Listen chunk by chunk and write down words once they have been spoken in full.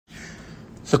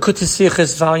Likutei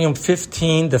Sichos, Volume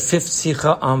 15, the fifth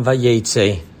Sicha on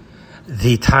Vayetze.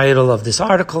 The title of this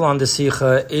article on the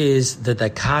Sicha is The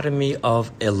Dichotomy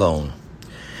of Alone.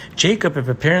 Jacob, in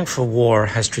preparing for war,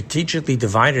 has strategically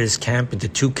divided his camp into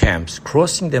two camps,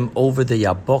 crossing them over the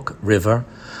Yabok River,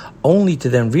 only to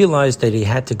then realize that he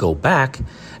had to go back,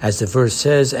 as the verse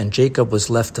says, and Jacob was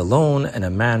left alone, and a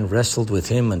man wrestled with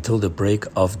him until the break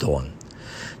of dawn.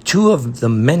 Two of the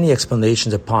many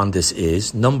explanations upon this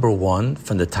is, number one,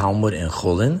 from the Talmud in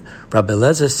Chulin, Rabbi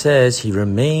Eliezer says he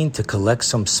remained to collect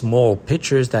some small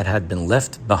pitchers that had been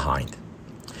left behind.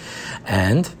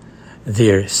 And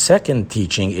their second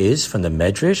teaching is from the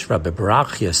Medrash. Rabbi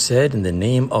Barachia said, in the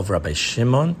name of Rabbi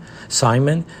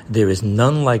Simon, there is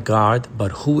none like God,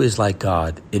 but who is like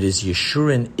God? It is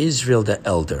Yeshurun Israel the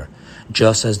elder.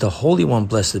 Just as the Holy One,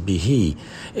 blessed be He,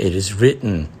 it is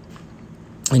written,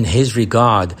 in His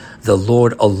regard, the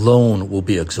Lord alone will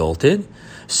be exalted.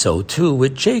 So too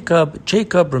with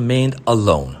Jacob remained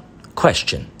alone.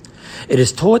 Question. It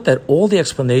is taught that all the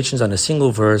explanations on a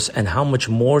single verse and how much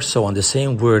more so on the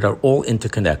same word are all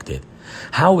interconnected.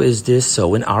 How is this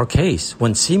so in our case,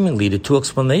 when seemingly the two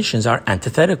explanations are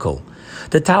antithetical?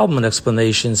 The Talmud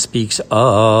explanation speaks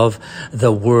of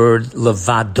the word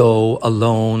levado,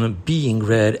 alone, being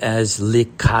read as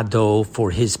likado,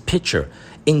 for his pitcher,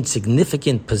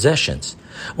 insignificant possessions,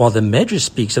 while the Medrash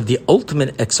speaks of the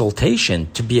ultimate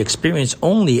exaltation to be experienced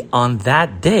only on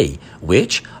that day,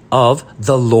 which of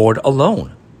the Lord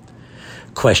alone.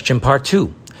 Question part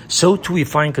 2. So too we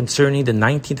find concerning the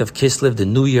 19th of Kislev, the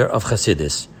new year of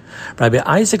Chassidus. Rabbi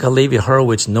Isaac Halevi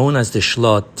Horowitz, known as the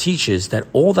Shlot, teaches that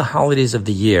all the holidays of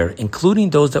the year, including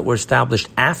those that were established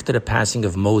after the passing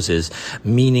of Moses,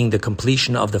 meaning the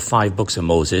completion of the 5 books of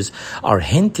Moses, are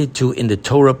hinted to in the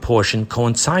Torah portion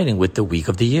coinciding with the week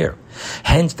of the year.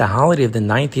 Hence, the holiday of the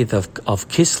 19th of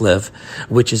Kislev,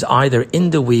 which is either in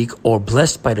the week or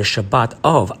blessed by the Shabbat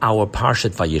of our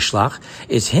Parshat Vayishlach,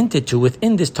 is hinted to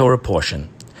within this Torah portion.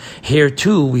 Here,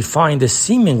 too, we find the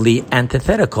seemingly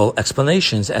antithetical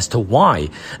explanations as to why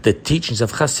the teachings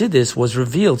of Chassidus was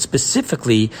revealed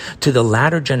specifically to the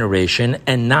latter generation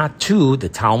and not to the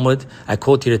Talmud. I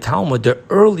quote you the Talmud, the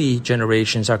early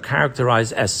generations are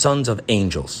characterized as sons of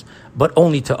angels, but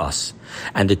only to us.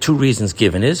 And the two reasons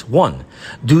given is, 1,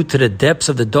 due to the depths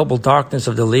of the double darkness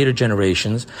of the later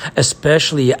generations,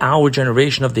 especially our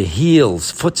generation of the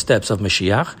footsteps of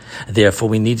Moshiach. Therefore,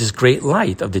 we need this great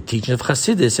light of the teaching of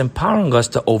Chassidus, empowering us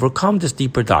to overcome this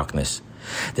deeper darkness.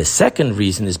 The second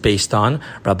reason is based on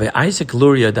Rabbi Isaac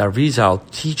Luria Darizal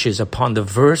teaches upon the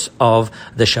verse of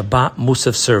the Shabbat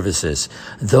Musaf services.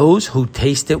 Those who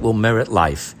taste it will merit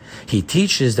life. He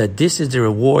teaches that this is the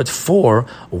reward for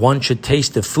one should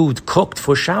taste the food cooked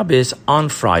for Shabbos on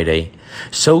Friday.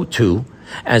 So too,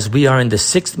 as we are in the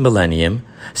 6th millennium,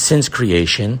 since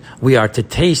creation, we are to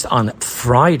taste on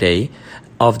Friday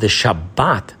of the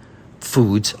Shabbat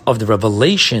foods of the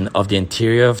revelation of the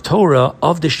interior of Torah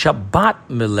of the Shabbat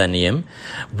millennium,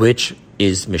 which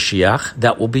is Moshiach,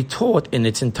 that will be taught in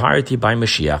its entirety by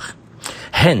Moshiach.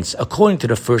 Hence, according to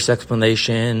the first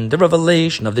explanation, the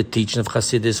revelation of the teaching of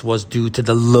Chassidus was due to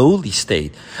the lowly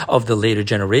state of the later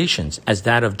generations, as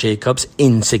that of Jacob's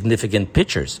insignificant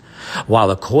pitchers. While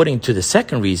according to the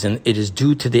second reason, it is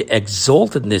due to the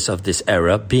exaltedness of this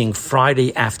era being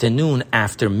Friday afternoon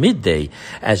after midday,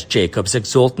 as Jacob's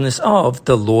exaltedness of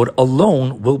the Lord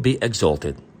alone will be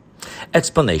exalted.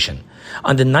 Explanation.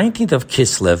 On the 19th of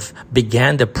Kislev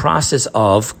began the process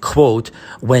of, quote,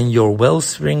 when your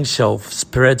wellspring shall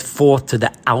spread forth to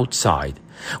the outside,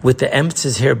 with the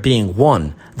emphasis here being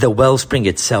 1, the wellspring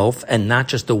itself, and not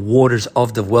just the waters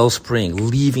of the wellspring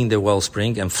leaving the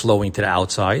wellspring and flowing to the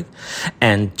outside,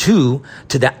 and 2,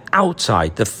 to the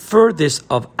outside, the furthest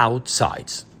of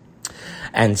outsides.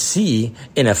 And C,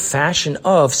 in a fashion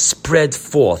of spread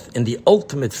forth, in the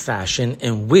ultimate fashion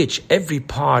in which every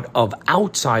part of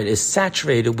outside is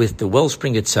saturated with the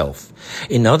wellspring itself.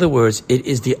 In other words, it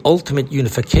is the ultimate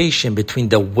unification between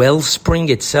the wellspring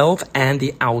itself and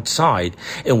the outside,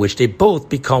 in which they both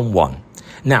become one.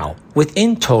 Now,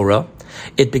 within Torah,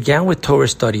 it began with Torah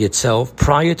study itself.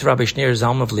 Prior to Rabbi Shneir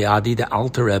Zalman of Liadi, the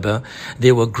Alter Rebbe,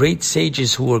 there were great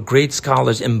sages who were great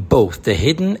scholars in both the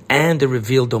hidden and the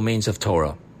revealed domains of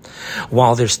Torah.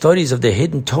 While their studies of the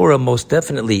hidden Torah most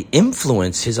definitely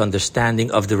influenced his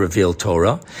understanding of the revealed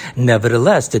Torah,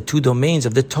 nevertheless, the two domains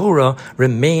of the Torah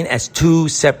remain as two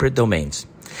separate domains.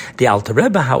 The Alter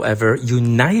Rebbe, however,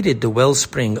 united the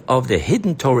wellspring of the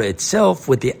hidden Torah itself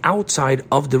with the outside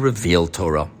of the revealed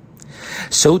Torah.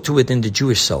 So too within the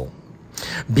Jewish soul.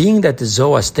 Being that the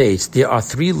Zohar states there are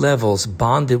 3 levels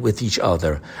bonded with each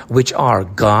other, which are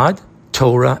God,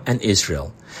 Torah, and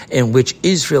Israel. in which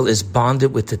Israel is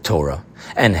bonded with the Torah.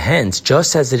 And hence,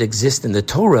 just as it exists in the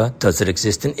Torah, does it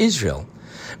exist in Israel.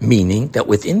 Meaning that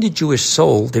within the Jewish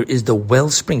soul, there is the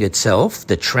wellspring itself,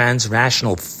 the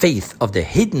trans-rational faith of the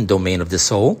hidden domain of the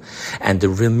soul, and the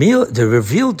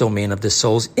revealed domain of the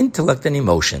soul's intellect and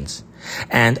emotions.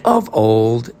 And of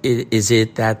old is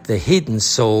it that the hidden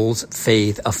soul's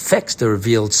faith affects the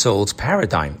revealed soul's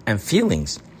paradigm and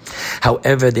feelings.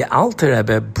 However, the Alter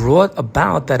Rebbe brought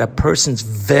about that a person's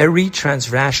very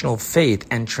transrational faith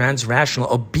and transrational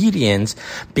obedience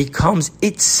becomes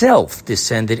itself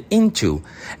descended into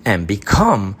and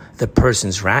become the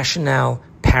person's rationale,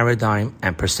 paradigm,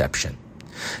 and perception.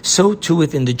 So too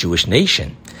within the Jewish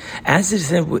nation. As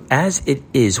it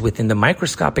is within the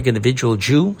microscopic individual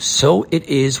Jew, so it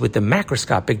is with the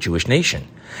macroscopic Jewish nation.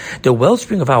 The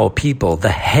wellspring of our people, the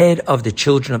head of the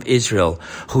children of Israel,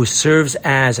 who serves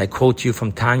as, I quote you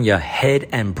from Tanya, head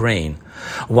and brain,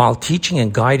 while teaching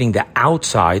and guiding the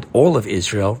outside, all of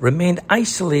Israel, remained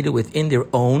isolated within their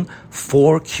own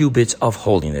 4 cubits of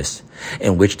holiness,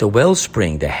 in which the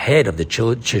wellspring, the head of the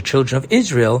children of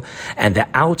Israel, and the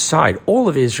outside, all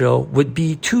of Israel, would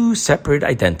be 2 separate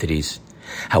identities.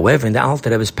 However, in the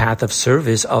Alter Rebbe's path of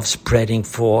service of spreading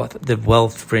forth the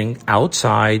wellspring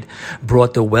outside,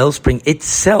 brought the wellspring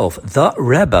itself, the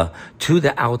Rebbe, to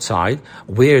the outside,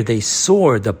 where they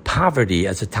saw the poverty,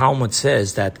 as the Talmud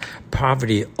says, that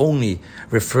poverty only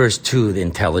refers to the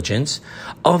intelligence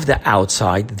of the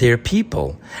outside, their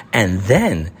people, and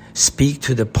then speak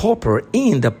to the pauper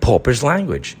in the pauper's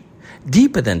language.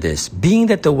 Deeper than this, being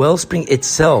that the wellspring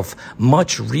itself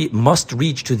must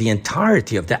reach to the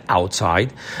entirety of the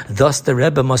outside, thus the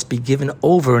Rebbe must be given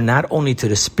over not only to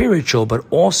the spiritual, but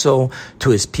also to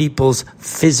his people's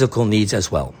physical needs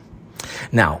as well.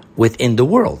 Now, within the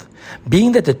world,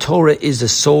 being that the Torah is the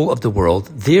soul of the world,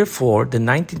 therefore the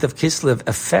 19th of Kislev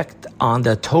effect on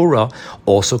the Torah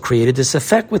also created this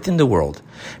effect within the world.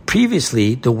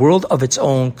 Previously, the world of its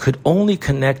own could only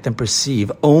connect and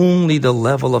perceive only the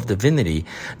level of divinity,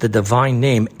 the divine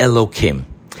name Elokim,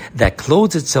 that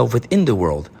clothes itself within the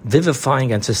world,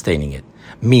 vivifying and sustaining it.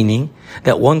 Meaning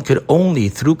that one could only,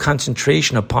 through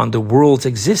concentration upon the world's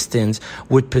existence,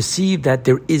 would perceive that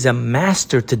there is a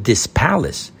master to this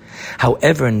palace.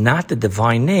 However, not the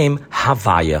divine name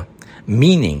Havaya,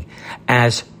 meaning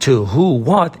as to who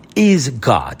what is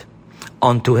God,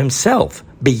 unto himself,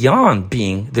 beyond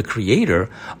being the creator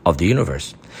of the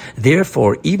universe.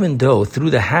 Therefore, even though through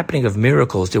the happening of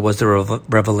miracles there was the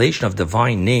revelation of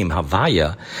divine name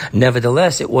Havaya,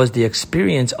 nevertheless it was the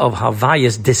experience of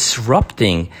Havaya's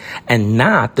disrupting and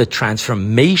not the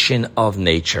transformation of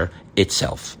nature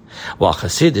itself. While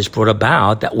Chassidus brought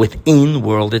about that within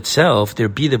world itself there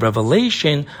be the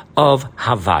revelation of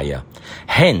Havaya.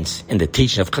 Hence, in the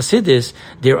teaching of Chassidus,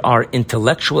 there are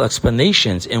intellectual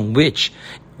explanations in which,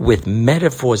 with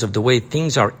metaphors of the way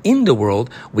things are in the world,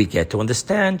 we get to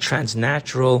understand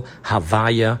transnatural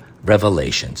Havaya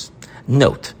revelations.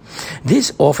 Note,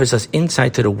 this offers us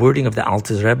insight to the wording of the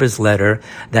Alter Rebbe's letter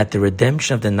that the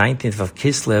redemption of the 19th of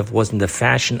Kislev was in the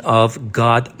fashion of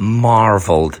God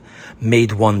marveled,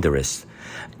 made wondrous,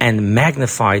 and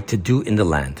magnified to do in the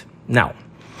land. Now,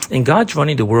 in God's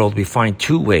running the world, we find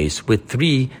 2 ways with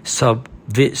 3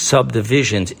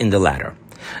 subdivisions in the latter.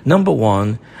 Number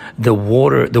 1, the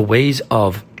ways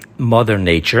of Mother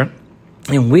Nature,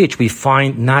 in which we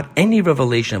find not any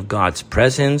revelation of God's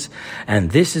presence,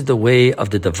 and this is the way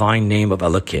of the divine name of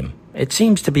Elokim. It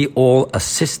seems to be all a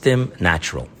system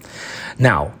natural.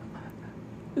 Now,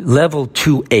 level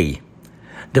 2A,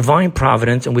 divine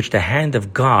providence, in which the hand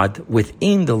of God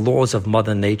within the laws of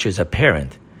Mother Nature is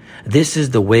apparent. This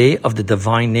is the way of the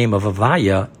divine name of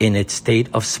Havaya in its state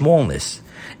of smallness.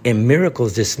 In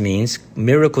miracles, this means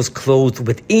miracles clothed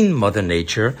within Mother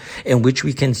Nature, in which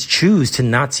we can choose to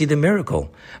not see the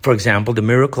miracle. For example, the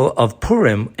miracle of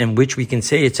Purim, in which we can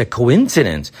say it's a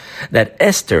coincidence that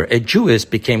Esther, a Jewess,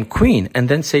 became queen and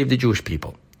then saved the Jewish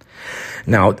people.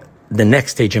 Now, the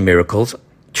next stage in miracles,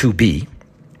 2B,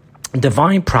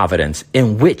 divine providence,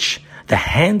 in which the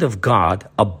hand of God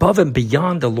above and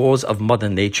beyond the laws of Mother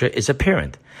Nature is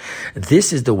apparent.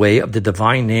 This is the way of the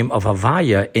divine name of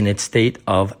Havaya in its state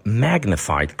of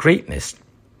magnified greatness.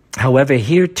 However,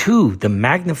 here too, the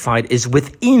magnified is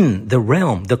within the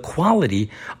realm, the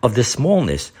quality of the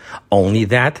smallness, only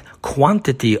that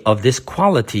quantity of this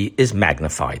quality is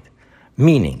magnified.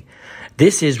 Meaning,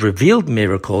 this is revealed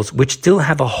miracles which still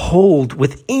have a hold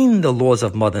within the laws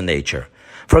of Mother Nature.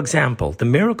 For example, the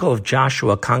miracle of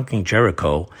Joshua conquering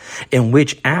Jericho, in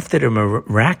which after the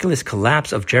miraculous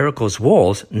collapse of Jericho's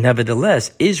walls,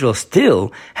 nevertheless, Israel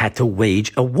still had to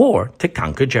wage a war to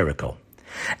conquer Jericho.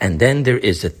 And then there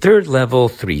is the third level,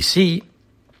 2C,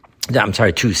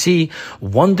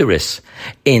 wondrous,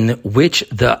 in which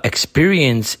the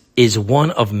experience is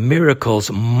one of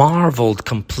miracles, marveled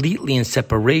completely in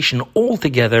separation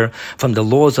altogether from the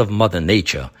laws of Mother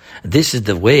Nature. This is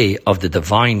the way of the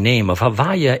divine name of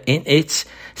Havaya in its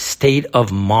state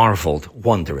of marveled,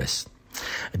 wondrous.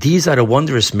 These are the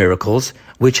wondrous miracles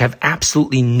which have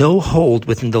absolutely no hold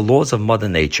within the laws of Mother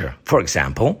Nature. For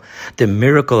example, the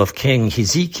miracle of King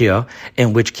Hezekiah,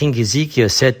 in which King Hezekiah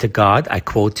said to God, I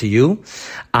quote to you,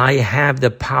 I have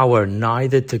the power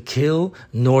neither to kill,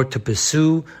 nor to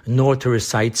pursue, nor to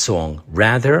recite song.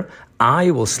 Rather,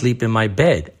 I will sleep in my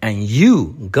bed, and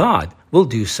you, God, will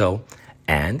do so.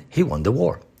 And he won the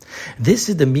war. This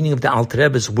is the meaning of the Alter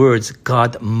Rebbe's words,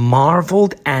 God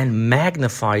marveled and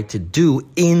magnified to do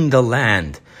in the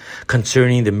land,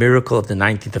 concerning the miracle of the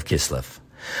 19th of Kislev.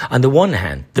 On the one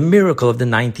hand, the miracle of the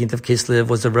 19th of Kislev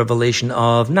was a revelation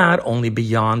of not only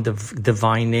beyond the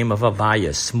divine name of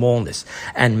Havaya, smallness,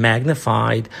 and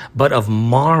magnified, but of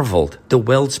marveled, the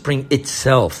wellspring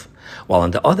itself. While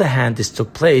on the other hand, this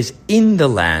took place in the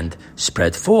land,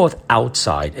 spread forth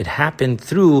outside. It happened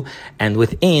through and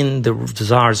within the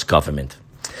Tsar's government.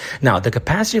 Now, the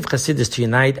capacity of Chassidus to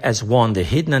unite as one, the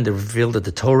hidden and the revealed of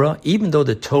the Torah, even though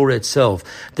the Torah itself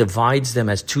divides them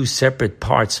as two separate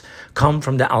parts, come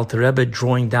from the Alter Rebbe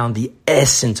drawing down the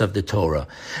essence of the Torah,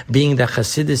 being that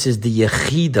Chassidus is the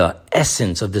Yechida,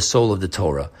 essence of the soul of the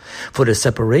Torah. For the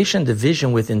separation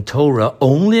division within Torah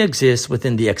only exists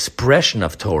within the expression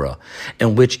of Torah,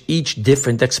 in which each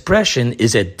different expression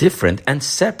is a different and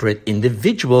separate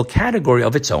individual category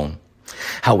of its own.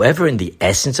 However, in the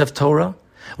essence of Torah,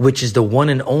 which is the one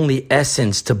and only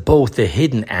essence to both the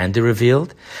hidden and the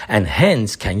revealed, and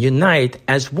hence can unite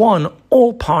as one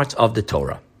all parts of the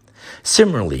Torah.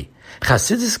 Similarly,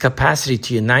 Chassidus' capacity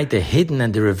to unite the hidden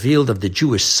and the revealed of the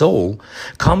Jewish soul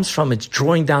comes from its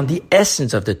drawing down the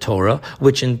essence of the Torah,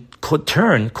 which in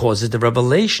turn causes the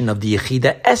revelation of the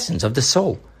Yechida essence of the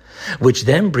soul, which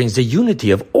then brings the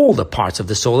unity of all the parts of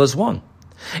the soul as one.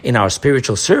 In our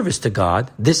spiritual service to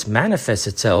God, this manifests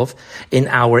itself in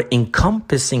our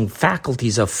encompassing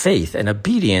faculties of faith and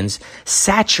obedience,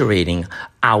 saturating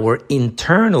our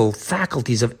internal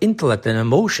faculties of intellect and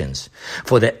emotions.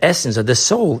 For the essence of the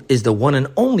soul is the one and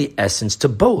only essence to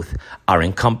both our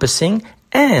encompassing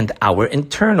and our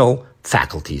internal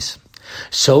faculties.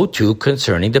 So too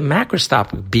concerning the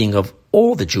macroscopic being of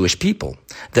all the Jewish people.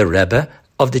 The Rebbe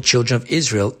of the children of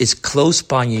Israel is close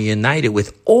by and united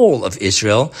with all of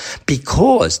Israel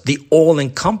because the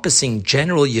all-encompassing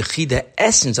general Yechida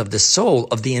essence of the soul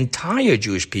of the entire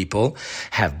Jewish people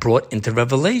have brought into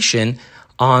revelation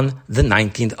on the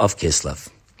 19th of Kislev.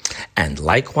 And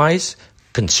likewise,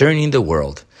 concerning the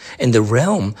world, in the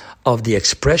realm of the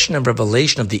expression and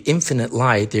revelation of the infinite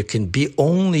light, there can be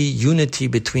only unity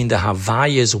between the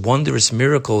Havaya's wondrous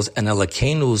miracles and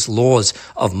Elokenu's laws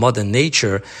of Mother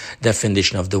Nature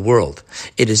definition of the world.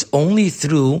 It is only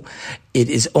through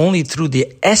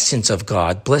the essence of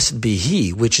God, blessed be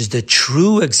He, which is the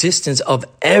true existence of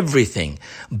everything,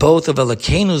 both of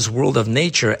Elokenu's world of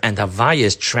nature and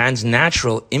Havaya's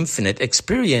transnatural infinite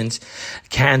experience,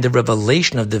 can the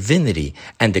revelation of divinity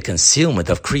and the concealment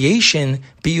of creation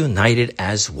be united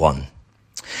as one.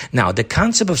 Now, the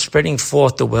concept of spreading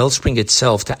forth the wellspring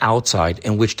itself to outside,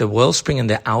 in which the wellspring and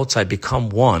the outside become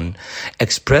one,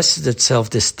 expresses itself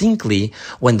distinctly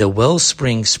when the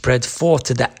wellspring spread forth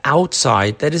to the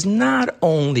outside that is not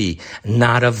only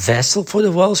not a vessel for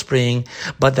the wellspring,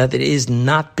 but that it is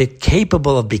not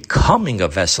capable of becoming a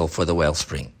vessel for the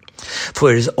wellspring.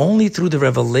 For it is only through the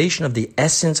revelation of the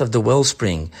essence of the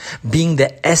wellspring, being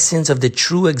the essence of the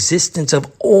true existence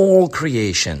of all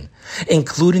creation,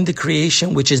 including the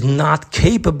creation which is not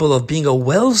capable of being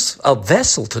a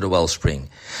vessel to the wellspring,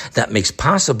 that makes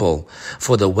possible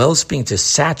for the wellspring to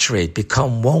saturate,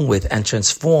 become one with, and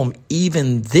transform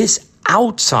even this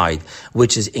outside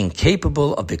which is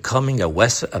incapable of becoming a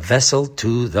vessel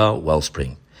to the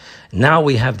wellspring. Now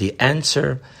we have the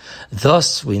answer.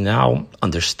 Thus, we now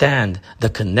understand the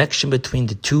connection between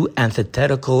the two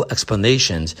antithetical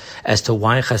explanations as to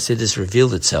why Chassidus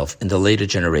revealed itself in the later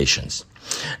generations.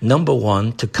 Number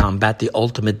one, to combat the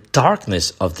ultimate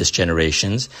darkness of this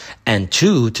generations, and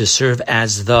two, to serve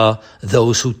as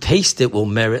those who taste it will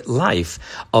merit life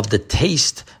of the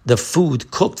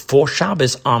food cooked for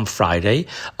Shabbos on Friday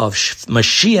of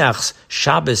Moshiach's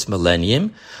Shabbos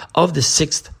millennium of the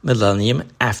 6th millennium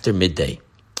after midday.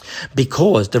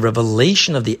 Because the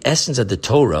revelation of the essence of the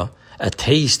Torah, a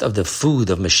taste of the food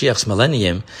of Moshiach's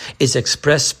millennium, is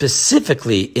expressed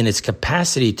specifically in its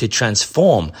capacity to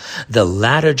transform the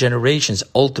latter generation's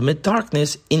ultimate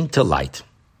darkness into light.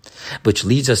 Which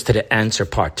leads us to the answer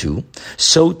part 2.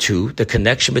 So too, the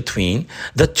connection between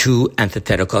the two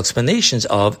antithetical explanations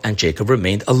of "and Jacob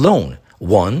remained alone."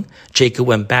 1, Jacob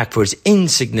went back for his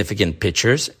insignificant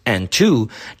pictures, and 2,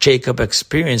 Jacob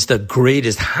experienced the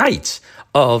greatest heights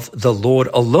of "the Lord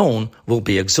alone will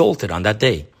be exalted" on that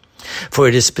day. For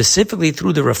it is specifically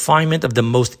through the refinement of the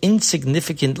most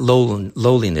insignificant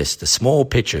lowliness, the small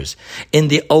pictures, in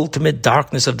the ultimate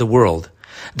darkness of the world,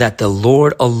 that the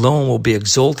Lord alone will be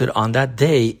exalted on that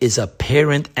day is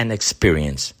apparent and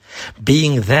experienced.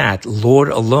 Being that Lord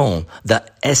alone, the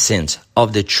essence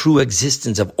of the true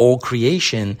existence of all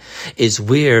creation, is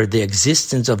where the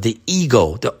existence of the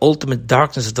ego, the ultimate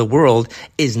darkness of the world,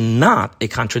 is not a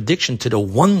contradiction to the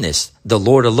oneness, the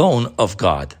Lord alone, of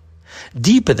God.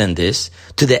 Deeper than this,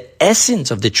 to the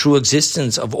essence of the true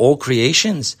existence of all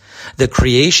creations, the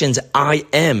creation's I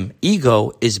am,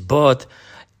 ego, is but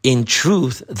in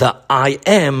truth the I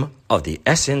am of the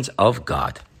essence of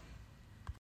God.